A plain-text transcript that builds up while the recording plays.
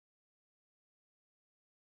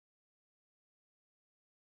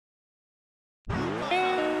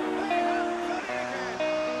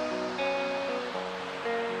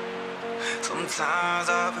Sometimes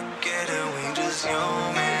I forget that we just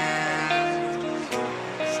human.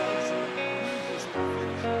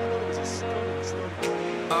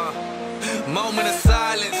 Moment of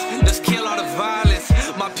silence, let's kill all the violence.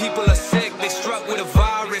 My people are sick, they struck with a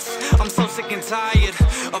virus. I'm so sick and tired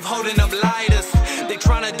of holding up lighters. They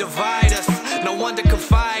trying to divide us, no one to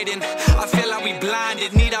confide in. I feel like we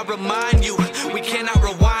blinded, need I remind you, we cannot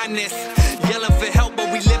rewind this. Yelling for help, but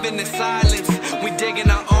we living in silence. We digging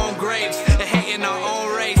our own graves and hating our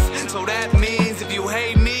own race. So that means if you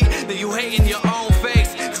hate me, then you hating your own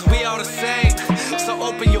face. Cause we all the same, so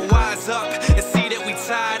open your eyes up and see that we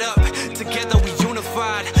tied up. Together we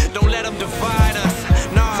unified, don't let them divide us.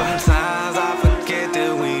 No. Sometimes I forget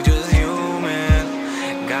that we just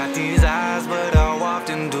human. Got these eyes, but how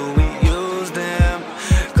often do we use them?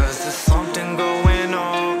 Cause there's something going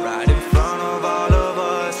on right in front of all of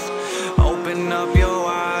us. Open up your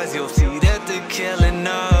eyes, you'll see that they're killing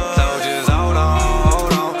us. So just hold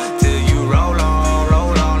on till you roll on.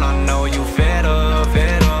 I know you fed up,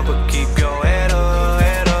 but keep your head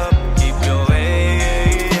up, keep your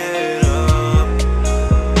head up,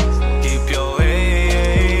 keep your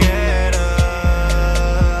head up,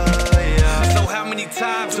 yeah. So how many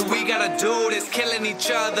times do we gotta do this? Killing each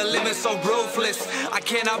other, living so ruthless. I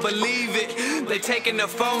cannot believe it. They taking their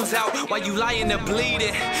phones out while you lying there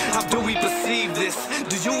bleeding. How do we perceive this?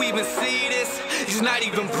 Do you even see this? He's not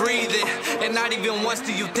even breathing, and not even once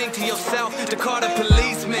do you think to yourself to call the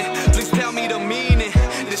policeman. Please tell me the meaning.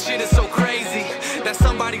 This shit is so crazy. That's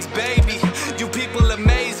somebody's baby. You people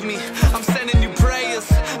amaze me. I'm sending you prayers.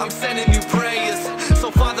 I'm sending you prayers.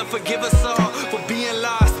 So Father, forgive us all for being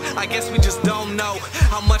lost. I guess we just don't know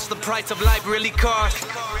how much the price of life really costs.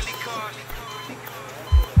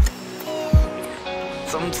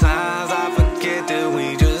 Sometimes I forget that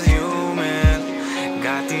we just human.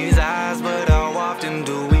 Got these eyes, but how often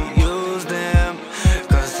do we use them?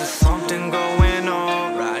 Cause there's something going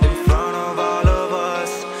on right in front of all of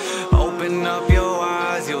us. Open up your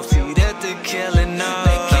eyes, you'll see that they're killing us.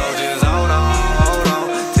 So just hold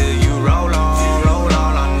on till you roll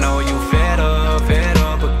on. I know you fed up,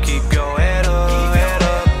 but keep your head up, keep your head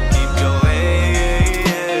up,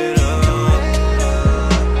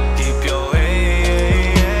 keep your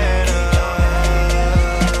head up,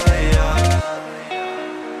 yeah.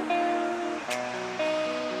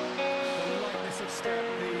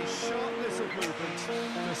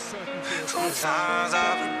 Sometimes I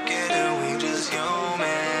forget that we just human.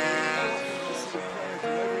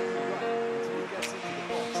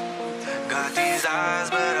 Got these eyes,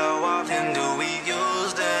 but how often do we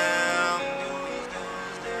use them?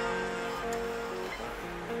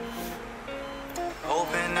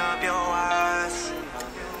 Open up your eyes,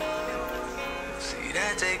 see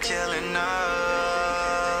that they killing us.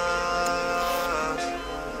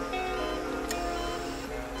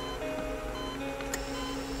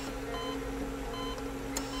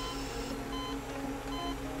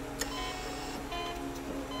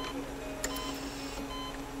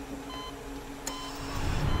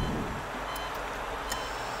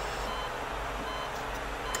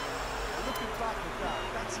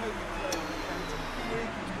 That's how you play when it comes to big,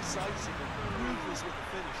 decisive, and ruthless with the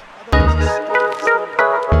finish.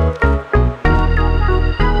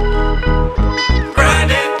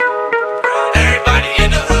 Grinding. Everybody in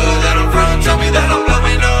the hood that I'm from tell me that I'm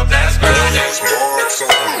blowing up. That's grinding.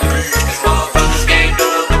 These motherfuckers can't do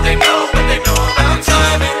it, but they know about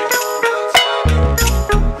timing.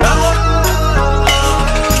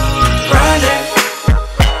 Grinding.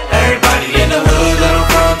 Everybody in the hood that I'm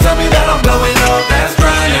from tell me that I'm blowing up. That's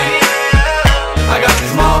grinding. I got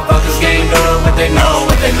these motherfuckers gamed up, but they know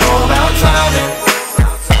about timing.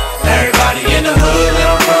 Everybody in the hood that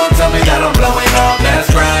I'm from tell me that I'm blowing up.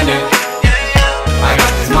 That's grinding. I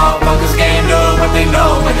got these motherfuckers gamed up, but they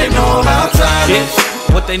know about timing.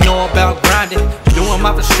 What they know about grinding, doing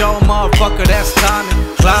my for show, motherfucker, that's timing.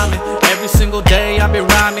 Climbing, every single day I be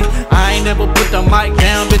rhyming. I ain't never put the mic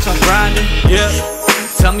down, bitch, I'm grinding, yeah.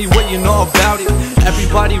 Tell me what you know about it.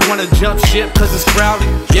 Everybody wanna jump ship cause it's crowded,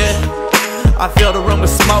 yeah. I fill the room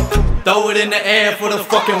with smoke, throw it in the air for the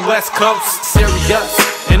fucking West Coast. Serious,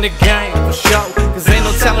 in the game, for sure. Cause ain't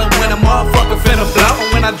no telling when a motherfucker finna blow.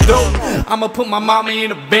 When I do, I'ma put my mama in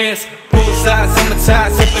the Benz. Poolside,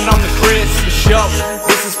 summertime, sipping on the Chris, for sure.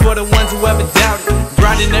 This is for the ones who ever doubted.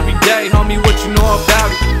 Grinding every day, homie, what you know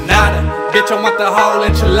about it? Nada, bitch, I want the whole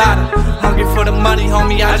enchilada. Hungry for the money,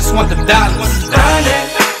 homie, I just want the dollars. Grinding.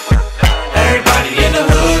 Everybody in the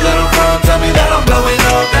hood that I'm from tell me that I'm blowing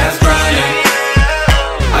up. That's grinding.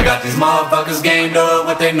 I got these motherfuckers gamed up,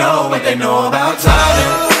 what they know about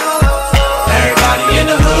timing. Everybody in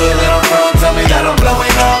the hood that I'm from tell me that I'm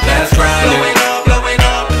blowing up. That's grinding.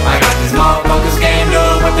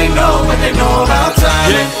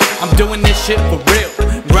 I'm doing this shit for real.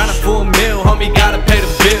 Grinding for a meal, homie, gotta pay the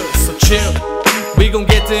bills. So chill, we gon'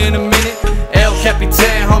 get to in a minute. El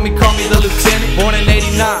Capitan, homie, call me the lieutenant. Born in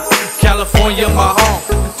 89, California, my home.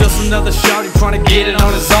 Just another shawty tryna get it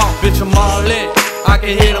on his own. Bitch, I'm all in, I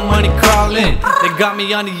can hear the money crawling. They got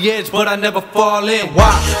me on the edge, but I never fall in.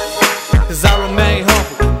 Why? Cause I remain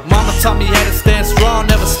humble. Mama taught me how to stand strong,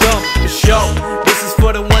 never stumble. For sure, this is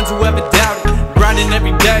for the ones who ever doubted. Grinding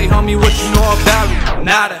every day, homie, what you know about it?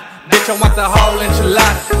 Nada, bitch, I want the whole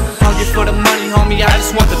enchilada. Hungry for the money, homie, I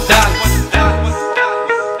just want the dollars.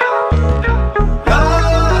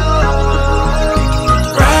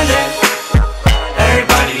 Grinding,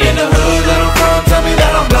 everybody in the hood that I'm from, tell me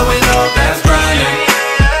that I'm blowing up, that's grinding.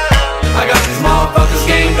 I got these motherfuckers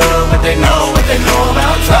gamed up, what they know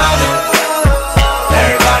about timing.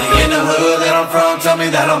 Everybody in the hood that I'm from, tell me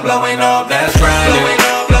that I'm blowing up, that's grinding.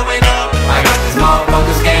 I got these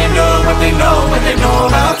motherfuckers gamed up, what they know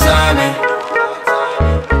about timing.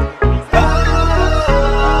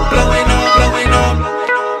 Blowing up,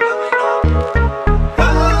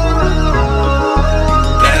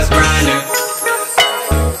 that's grinding.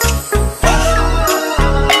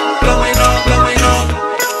 Blowing up.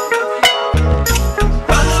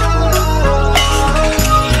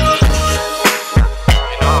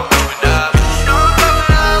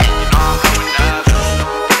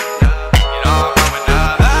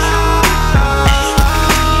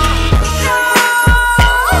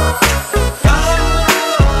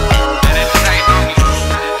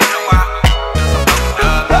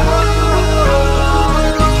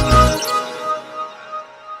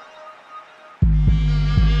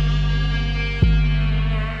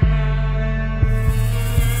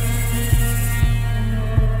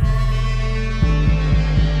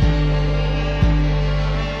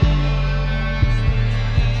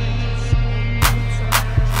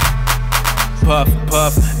 Puff,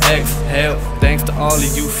 puff, exhale. Thanks to all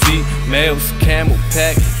of you females. Camel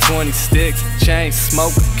pack, 20 sticks, chain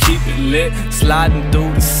smoke, keep it lit. Sliding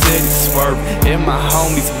through the city, swerving in my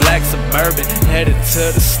homies black Suburban. Headed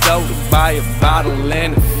to the store to buy a bottle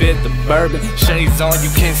and it fit the bourbon. Shades on, you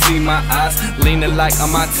can't see my eyes. Leaning like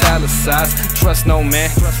I'm italicized. Trust no man,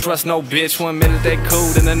 trust no bitch. 1 minute they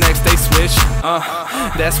cool, then the next they switch.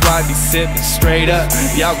 That's why I be sipping straight up.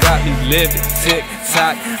 Y'all got me living, tick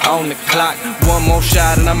tock on the clock. One more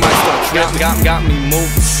shot and I might start tripping. Got me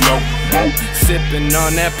moving slow, sipping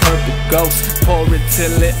on that purple ghost. Pour it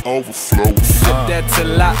till it overflows. Sip that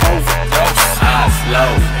till I overdose. Eyes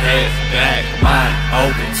low, head back, mind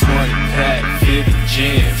open. 20 pack, 50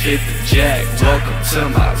 gin, 50 jack. Welcome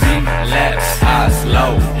to my relapse. Eyes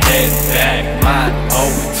low, head back, mind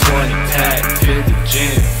open. 20 pack, 50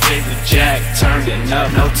 gin, 50 jack. Turning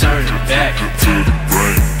up, no turning back. To the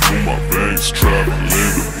brain, through my veins, traveling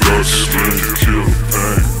the bloodstream, kill the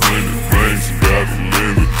pain. When it rains, battling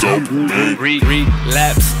the dopamine.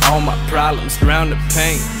 Relapse on my problems, drown the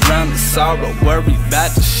pain, drown the sorrow. Worry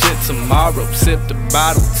about the shit tomorrow. Sip the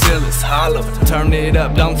bottle till it's hollow. Turn it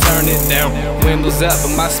up, don't turn it down. Windows up,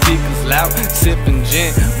 but my speakers loud. Sipping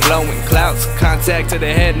gin, blowing clouds. Contact to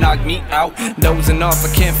the head, knock me out. Dozing off,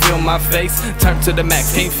 I can't feel my face. Turn to the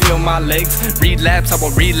max, can't feel my legs. Relapse, I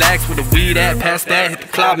will relax with the weed at. Past that, hit the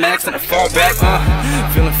cloud max and I fall back.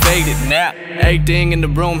 Feeling faded now. Everything in the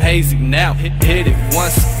room hazy now. Hit it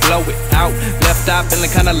once, blow it out. Left eye feeling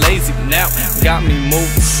kinda lazy now. Got me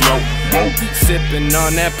moving slow, sipping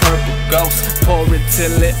on that purple ghost. Pour it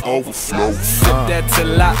till it overflows. Sip that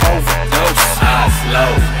till I overdose. Eyes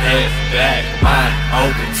low, head back, mind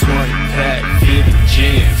open. 20 pack, 50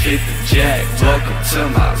 gin, 50 jack. Welcome to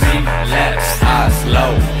my relapse. Eyes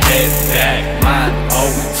low, head back, mind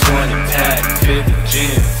open. 20 pack, 50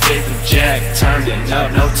 gin, 50 jack. Turning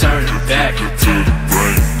up, no turning back. To the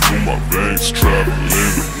brain, through my veins, traveling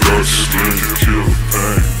the bloodstream, kill the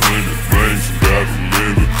pain. When it rains,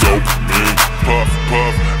 battling the dopamine. Puff,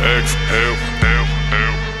 puff, exhale,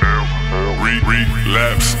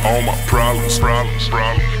 relapse on my problems.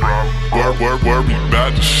 Worry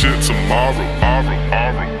about the shit tomorrow.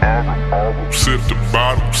 Sip the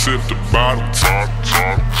bottle, talk.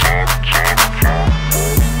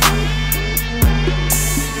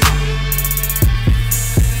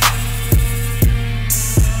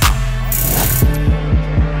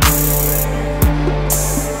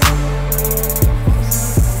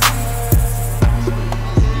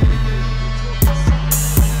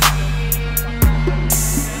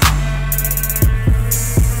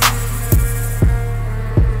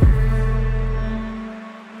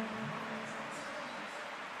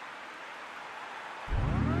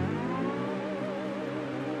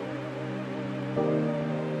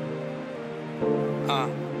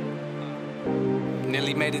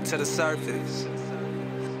 Nearly made it to the surface,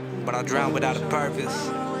 but I drowned without a purpose.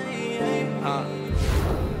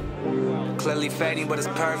 Clearly fading, but it's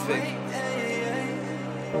perfect.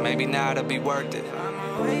 Maybe now it'll be worth it.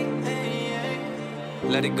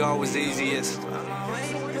 Let it go is easiest.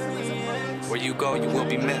 Where you go, you will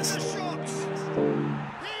be missed.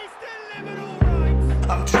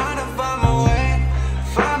 I'm trying to find my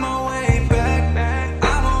way back.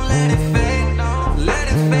 I won't let it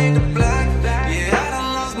fade to black. Yeah, I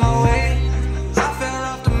done lost my way. I fell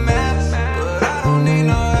off the map, but I don't need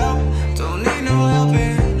no help. Don't need no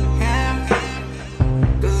helping hand.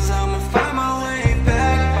 'Cause I'ma find my way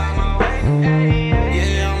back.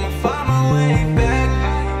 Yeah, I'ma find my way back.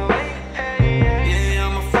 Yeah,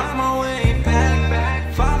 I'ma find my way back.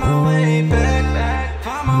 Find my way back.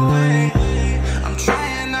 Find my way. I'm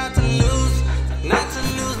trying not to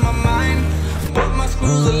lose my mind, but my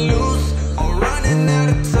screws are loose. I'm running out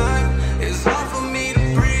of time. It's hard for me to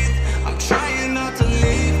breathe. I'm trying not to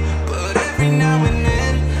leave, but every now and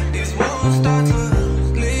then these walls start to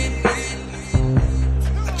bleed.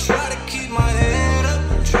 I try to keep my head up,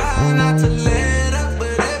 try not to let up,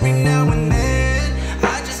 but every now and then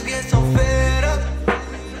I just get so fed up.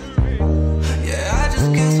 Yeah, I just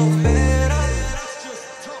get so fed up.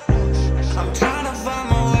 I'm trying to find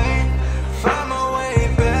my way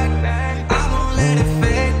back. I won't let it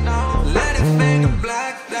fade to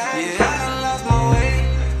black. Yeah, I done lost my way.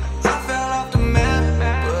 I fell off the map,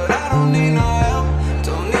 but I don't need no help.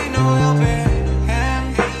 Don't need no helping hand.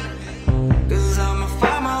 'Cause I'ma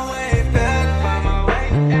find my way back.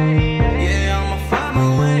 Yeah, I'ma find my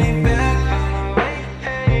way back.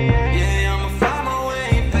 Yeah, I'ma find my way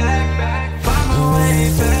back. Find my way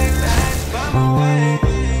back. Find my way.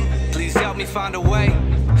 Please help me find a way,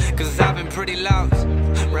 'cause I've been pretty lost,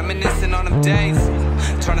 reminiscing on them days,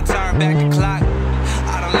 trying to turn back the clock.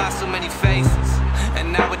 I done lost so many faces,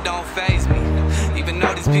 and now it don't faze me. Even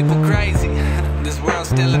though these people crazy, this world's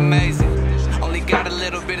still amazing. Only got a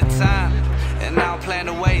little bit of time, and I don't plan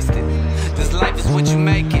to waste it. This life is what you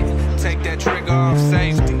make it. Take that trigger off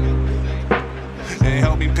safety and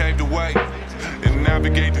help me pave the way and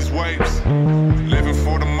navigate these waves. Living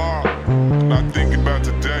for tomorrow, not thinking about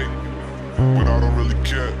today. But I don't really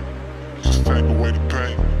care, just take away the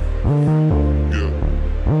pain. Yeah,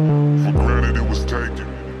 for granted it was taken.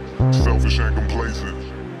 Selfish and complacent,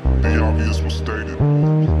 the obvious was stated.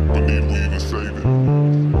 But need we even save it?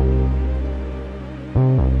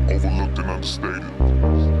 Overlooked and understated.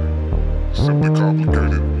 Simply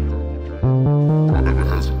complicated, but I never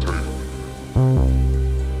hesitated.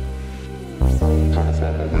 Trying to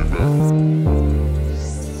find my way back.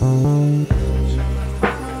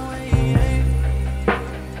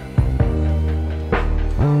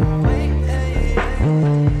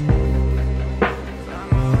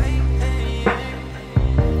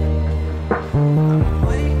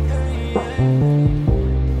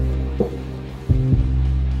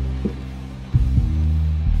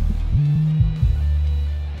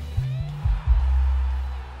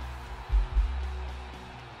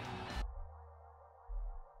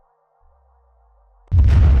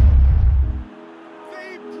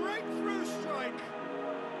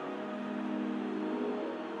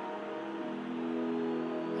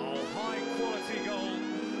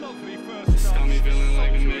 Got me feeling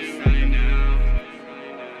like a man right now.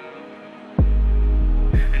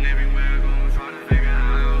 And everywhere I go, I'm trying to figure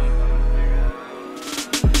out.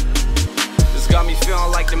 This got me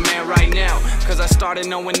feeling like the man right now. 'Cause I started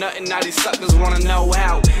knowing nothing, now these suckers wanna know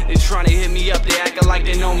how. They trying to hit me up, they acting like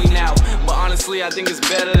they know me now. But honestly, I think it's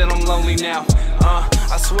better that I'm lonely now.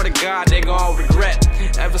 I swear to God, they gon' all regret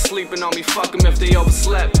ever sleeping on me, fuck them if they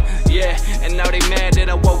overslept. Yeah, and now they mad that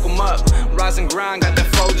I woke them up. Rise and grind, got that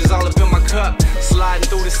Folgers all up in my cup. Sliding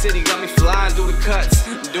through the city, got me flying through the cuts.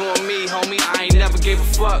 Doing me, homie, I ain't never gave a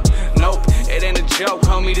fuck. Nope, it ain't a joke,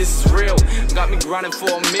 homie, this is real. Got me grinding for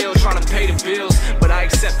a meal, trying to pay the bills. But I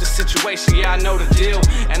accept the situation, yeah, I know the deal.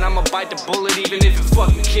 And I'ma bite the bullet even if it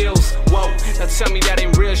fucking kills. Whoa, now tell me that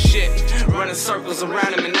ain't real shit. Running circles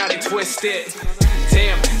around him and now they twist it.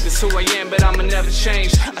 Damn, this who I am, but I'ma never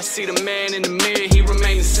change. I see the man in the mirror, he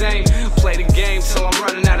remain the same. Play the game till I'm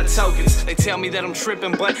running out of tokens. They tell me that I'm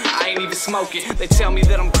tripping, but I ain't even smoking. They tell me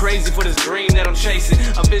that I'm crazy for this dream that I'm chasing.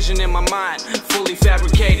 A vision in my mind, fully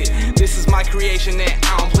fabricated. This is my creation and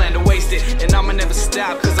I don't plan to waste it. And I'ma never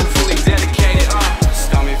stop, cause I'm fully dedicated. It's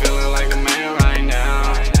got me feeling like a man right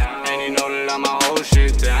now. And you know that I'ma hold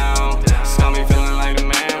shit down. It's got me feeling like a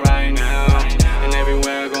man right now. And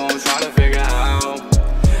everywhere I go, I'm trying to figure out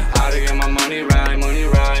how to get my money right, money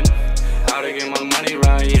right. How to get my money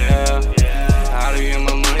right, yeah. How to get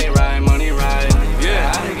my money right, money right.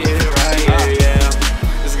 Yeah, how to get it right, yeah, yeah.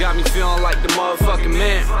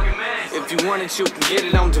 man. If you want it, you can get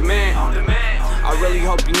it on demand. I really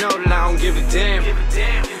hope you know that I don't give a damn.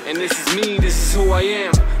 And this is me, this is who I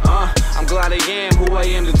am. I'm glad I am who I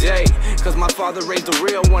am today, cause my father raised a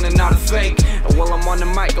real one and not a fake. And while I'm on the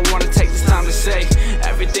mic, I wanna take this time to say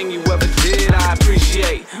everything you ever did, I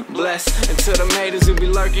appreciate. Bless, and to them haters who be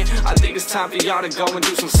lurking, I think it's time for y'all to go and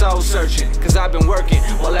do some soul searching. Cause I've been working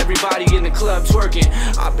while everybody in the club twerking.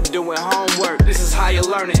 I've been doing homework, this is how you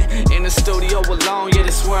learn it. In the studio alone, yeah,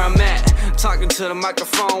 this is where I'm at. Talking to the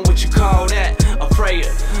microphone, what you call that? A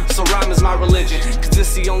prayer. So rhyme is my religion, cause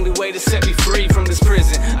it's the only way to set me free from this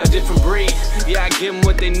prison. A different breed, yeah, I give them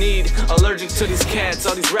what they need. Allergic to these cats,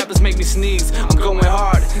 all these rappers make me sneeze. I'm going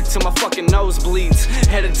hard till my fucking nose bleeds.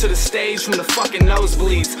 Headed to the stage from the fucking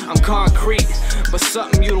nosebleeds. I'm concrete, but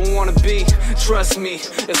something you don't wanna be. Trust me,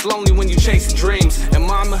 it's lonely when you chase dreams. And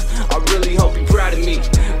mama, I really hope you're proud of me,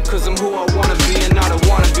 cause I'm who I wanna be and not a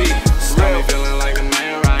wannabe. Got me feeling like a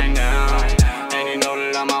man right now, and you know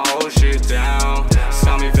that I'ma hold shit down.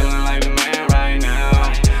 Got me feeling like a man right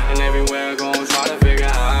now, and everywhere I go I'm trying to figure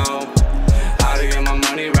out how to get my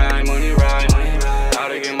money right, money right. How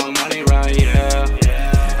to get my money right, yeah.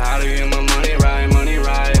 How to get my money right, money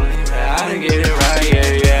right. How to get it right,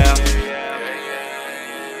 yeah, yeah.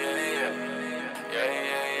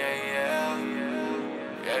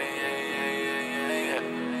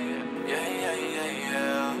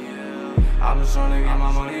 I was trying to get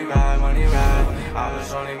my money right, money right. I was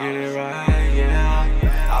trying to get it right, yeah.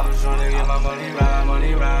 I was trying to get my money right,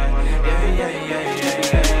 money right. Yeah, yeah, yeah, yeah,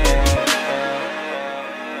 yeah.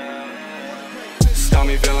 Got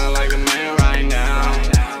me feeling like a man right now,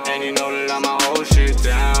 and you know that I'ma hold shit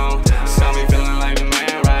down. Got me feeling like a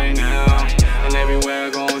man right now, and everywhere I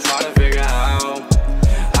go I'm trying to figure out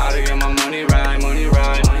how to get my money right, money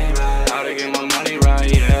right. How to get my money right,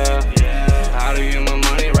 yeah. How to get my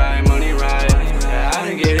money right, money right. How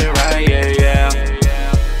to get it right, yeah, yeah.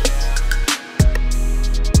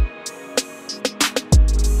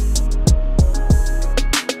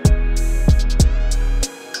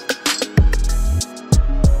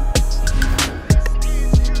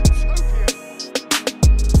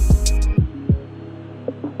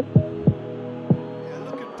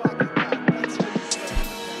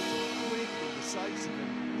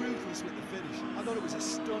 I thought it was a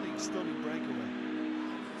stunning, stunning breakaway.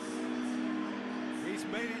 He's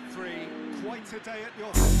made it three. Quite a day at the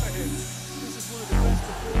office for him. This is one of the best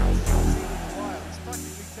performances I've seen in a while. He's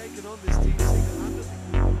practically taken on this team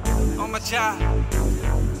single-handedly. On my job,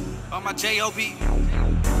 on my J.O.B.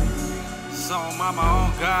 So on my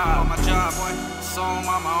own God, on my job, boy. So on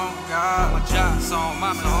my own God, my job. So on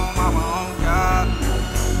my own God.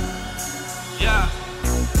 Yeah.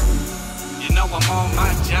 You know I'm on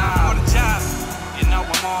my job. On the job. You know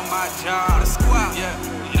I'm on my job. The squad. Yeah.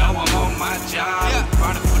 You know I'm on my job. Yeah.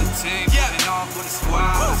 Running for the team. Yeah. And all for the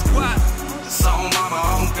squad. So on my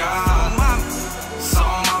own God. So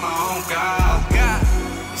on my own God.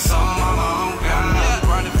 So on my own God. Yeah.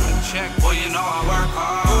 Running for the check. Boy, you know I work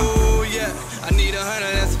hard. Oh yeah, I need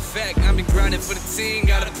 100, that's a fact. I've been grinding for the team,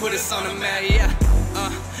 gotta put us on the map, yeah.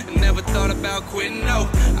 Never thought about quitting, no.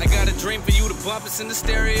 I got a dream for you to bump us in the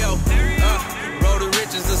stereo. Road to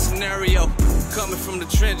riches, a scenario. Coming from the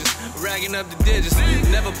trenches, ragging up the digits.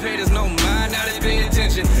 Never paid us no mind, now they pay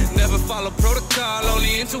attention. Never follow protocol,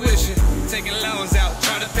 only intuition. Taking loans out,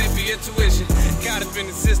 trying to pay for your tuition. Caught up in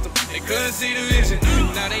the system, they couldn't see the vision.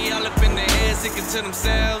 Now they all up in their heads, thinking to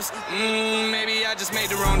themselves, maybe I just made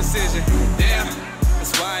the wrong decision. Damn.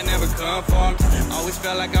 That's why I never conformed. Always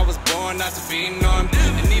felt like I was born not to be normed.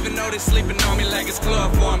 And even though they sleeping on me like it's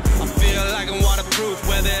chloroform, I feel like I'm waterproof,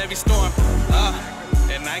 weather every storm.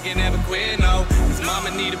 And I can never quit, no. Cause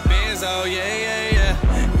mama need a benzo, yeah.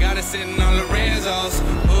 Got it sitting on Lorenzo's.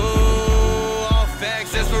 Ooh, all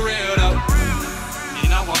facts, that's for real though. You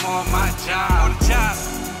know I'm on my job. On the job.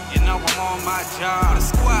 You know I'm on my job. The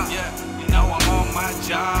squad. Yeah. You know I'm on my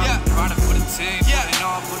job. Yeah. Running for the team. Yeah. And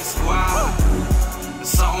all for the squad.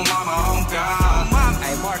 So on my own God.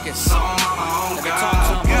 Hey Marcus, so on my own let me God.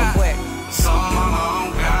 talk to him real quick. So on my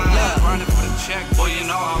own God. Yeah. Running for the check, boy, you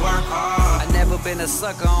know I work hard. I never been a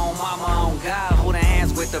sucker on mama, on God. Holding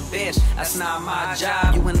hands with the bitch, that's not my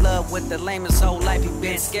job. You in love with the lamest whole life, you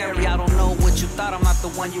been scary. I don't know what you thought, I'm not the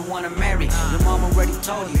one you wanna marry. Your mama already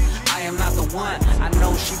told you, I am not the one. I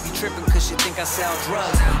know she be tripping cause she think I sell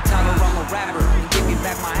drugs. Tell her I'm a rapper, give me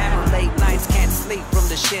back my hammer. Late nights, can't sleep from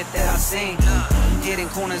the shit that I seen. Hitting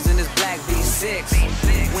corners in this black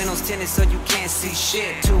V6. Windows tinted so you can't see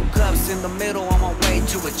shit. 2 cups in the middle on my way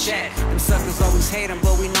to a check. Them suckers always hating,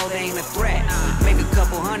 but we know they ain't a threat. Make a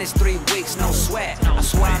couple hundreds, 3 weeks, no sweat. I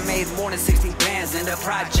swear I made more than 60 bands in the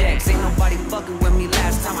projects. Ain't nobody fucking with me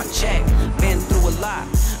last time I checked. Been through a lot,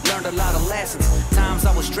 learned a lot of lessons. Times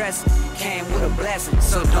I was stressing, came with a blessing.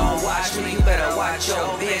 So don't watch me, you better watch your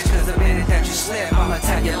bitch. Cause the minute that you slip, I'ma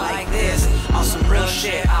tell you like this. On some real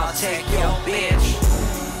shit, I'll take your bitch.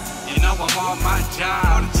 You know I'm on my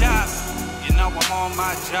job. You know I'm on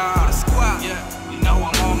my job. Squad. Yeah. You know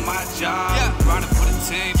I'm on my job. Yeah. Running for the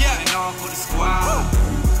team. Yeah. You know I'm for the squad.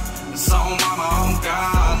 It's on mama, on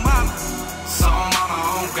God.